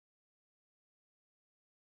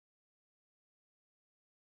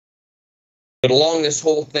But along this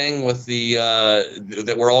whole thing with the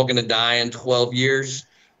that we're all going to die in 12 years,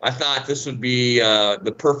 I thought this would be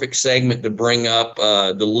the perfect segment to bring up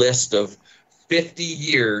the list of 50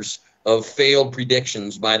 years of failed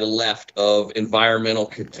predictions by the left of environmental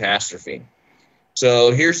catastrophe.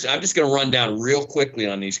 So I'm just going to run down real quickly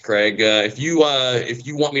on these, Craig. If you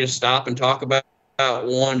want me to stop and talk about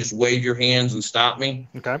one, just wave your hands and stop me.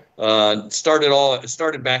 Okay. It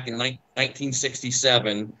started back in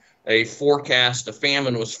 1967. A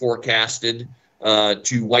famine was forecasted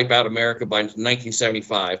to wipe out America by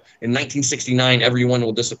 1975. In 1969, everyone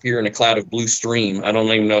will disappear in a cloud of blue stream. I don't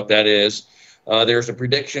even know what that is. There's a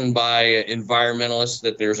prediction by environmentalists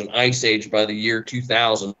that there's an ice age by the year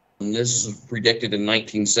 2000. And this is predicted in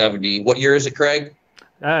 1970. What year is it, Craig?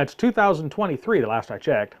 It's 2023, the last I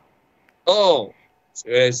checked. Oh,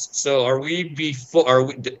 so are we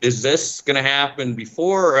before? Is this going to happen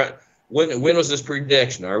before? When was this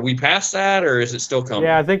prediction? Are we past that, or is it still coming?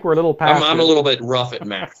 Yeah, I think we're a little past. I'm a little bit rough at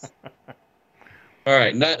math. All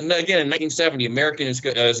right. Again, in 1970, America is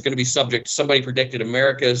going to be subject. Somebody predicted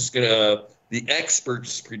America is going to. The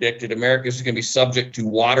experts predicted America is going to be subject to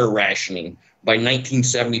water rationing by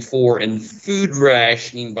 1974 and food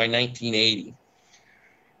rationing by 1980.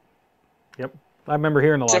 Yep, I remember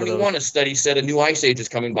hearing a lot of those. 71, a study said a new ice age is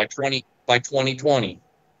coming by 2020.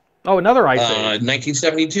 Oh, another ice age.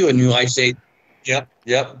 1972, a new ice age. Yep.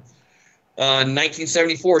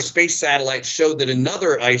 1974, space satellites showed that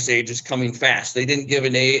another ice age is coming fast. They didn't give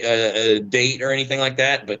a date or anything like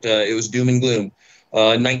that, but it was doom and gloom.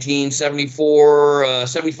 1974,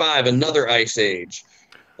 75, another ice age.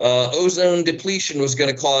 Ozone depletion was going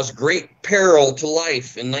to cause great peril to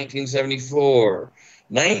life in 1974.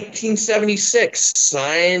 1976,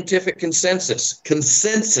 scientific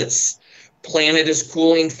consensus. Planet is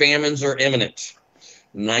cooling, famines are imminent.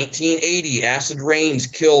 1980, acid rains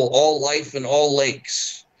kill all life in all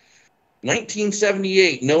lakes.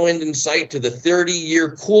 1978, no end in sight to the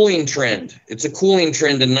 30-year cooling trend. It's a cooling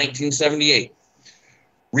trend in 1978.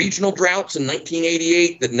 Regional droughts in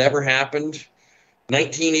 1988 that never happened.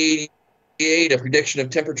 1988, a prediction of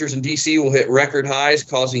temperatures in D.C. will hit record highs,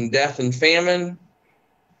 causing death and famine.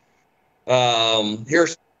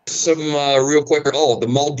 Here's some real quick. The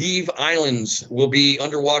Maldive Islands will be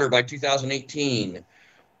underwater by 2018.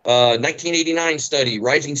 1989 study,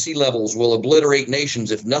 rising sea levels will obliterate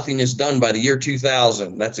nations if nothing is done by the year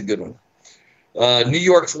 2000. That's a good one. New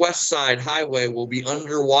York's West Side Highway will be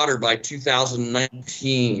underwater by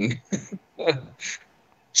 2019.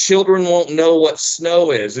 Children won't know what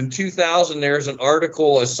snow is. In 2000, there's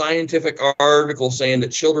a scientific article saying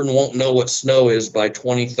that children won't know what snow is by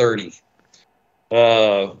 2030.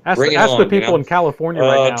 Ask the people in California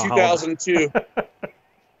right now. 2002.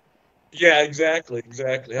 Yeah, exactly.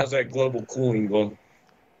 How's that global cooling going?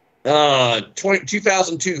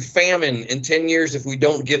 2002, famine in 10 years if we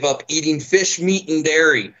don't give up eating fish, meat, and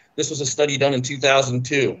dairy. This was a study done in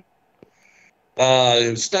 2002.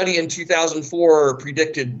 Study in 2004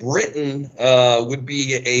 predicted Britain would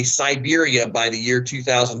be a Siberia by the year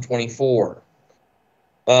 2024.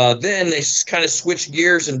 Then they kind of switched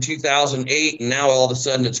gears in 2008, and now all of a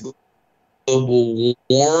sudden it's global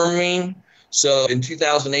warming. So in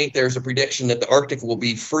 2008, there's a prediction that the Arctic will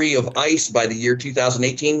be free of ice by the year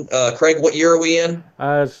 2018. Craig, what year are we in?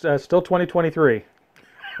 Still 2023.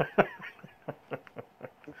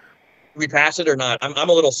 We pass it or not? I'm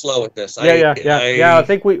a little slow at this. Yeah. I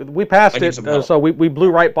think we passed it. So we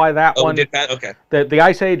blew right by that one. We did pass? Okay. The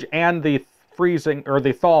ice age and the freezing or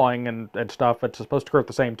the thawing and stuff. It's supposed to occur at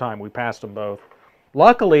the same time. We passed them both.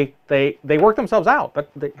 Luckily, they worked themselves out.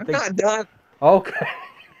 But I'm not done. Okay.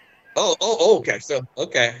 Okay. So,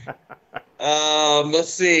 okay.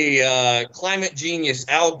 Let's see. Climate genius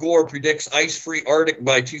Al Gore predicts ice-free Arctic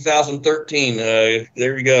by 2013. There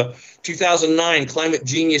you go. 2009, climate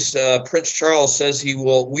genius Prince Charles says we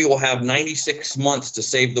will have 96 months to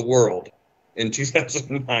save the world in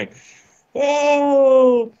 2009.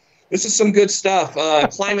 Oh, this is some good stuff.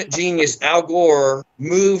 Climate genius Al Gore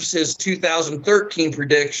moves his 2013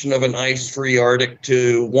 prediction of an ice-free Arctic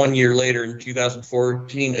to 1 year later in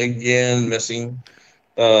 2014, again missing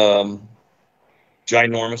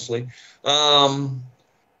ginormously.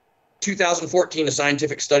 2014, a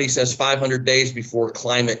scientific study says 500 days before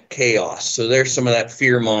climate chaos. So there's some of that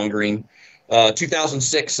fear-mongering.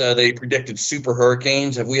 2006, they predicted super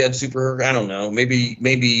hurricanes. Have we had super? I don't know. Maybe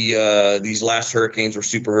these last hurricanes were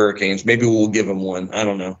super hurricanes. Maybe we'll give them one. I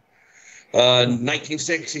don't know.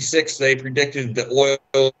 1966, they predicted that oil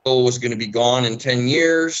was going to be gone in 10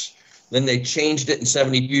 years. Then they changed it in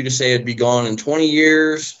 72 to say it'd be gone in 20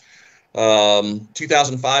 years.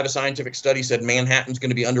 2005, a scientific study said Manhattan's going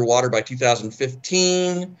to be underwater by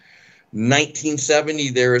 2015. 1970,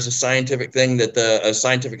 there is a scientific thing that a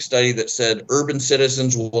scientific study that said urban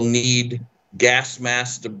citizens will need gas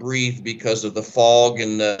masks to breathe because of the fog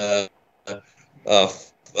and uh,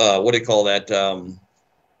 what do you call that?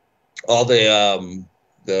 All the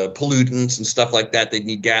pollutants and stuff like that. They'd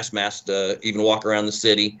need gas masks to even walk around the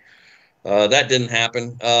city. That didn't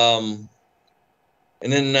happen.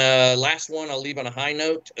 And then last one, I'll leave on a high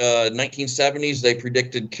note. 1970s, they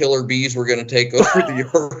predicted killer bees were going to take over the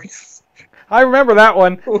earth. I remember that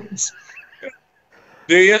one.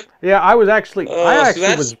 Do you? Yeah, I actually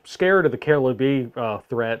so was scared of the killer bee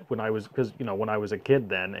threat when I was, because when I was a kid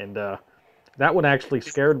then, and that one actually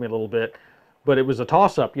scared me a little bit. But it was a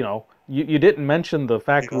toss-up. You didn't mention the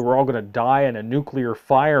fact we were all going to die in a nuclear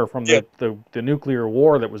fire from the nuclear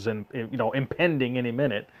war that was impending any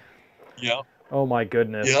minute. Yeah. Oh my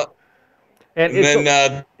goodness. Yeah. And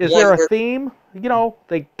then is there a theme?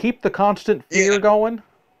 They keep the constant fear going.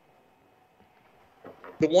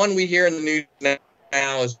 The one we hear in the news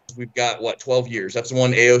now is we've got 12 years. That's the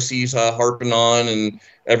one AOC's harping on, and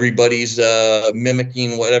everybody's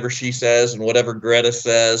mimicking whatever she says and whatever Greta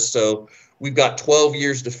says. So we've got 12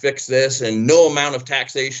 years to fix this, and no amount of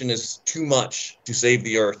taxation is too much to save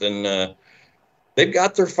the earth. And they've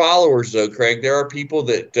got their followers, though, Craig. There are people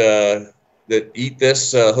that eat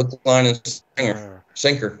this hook, line, and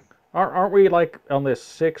sinker. Aren't we like on this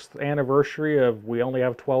 6th anniversary of we only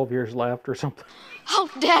have 12 years left or something? How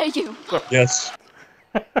dare you! Yes.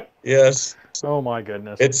 Yes. Oh my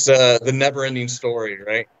goodness. It's the never-ending story,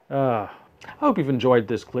 right? I hope you've enjoyed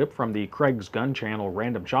this clip from the Craig's Gun Channel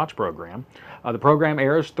Random Shots program. The program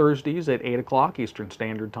airs Thursdays at 8 o'clock Eastern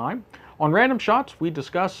Standard Time. On Random Shots, we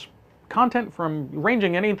discuss content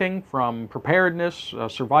ranging anything from preparedness,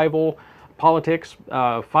 survival, politics,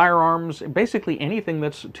 firearms, basically anything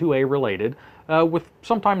that's 2A related, with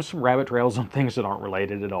sometimes some rabbit trails on things that aren't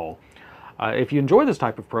related at all. If you enjoy this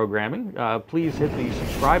type of programming, please hit the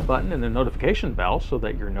subscribe button and the notification bell so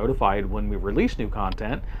that you're notified when we release new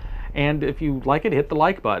content. And if you like it, hit the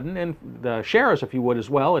like button and share us if you would as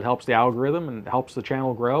well. It helps the algorithm and helps the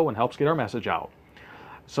channel grow and helps get our message out.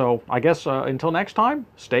 So I guess until next time,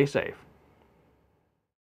 stay safe.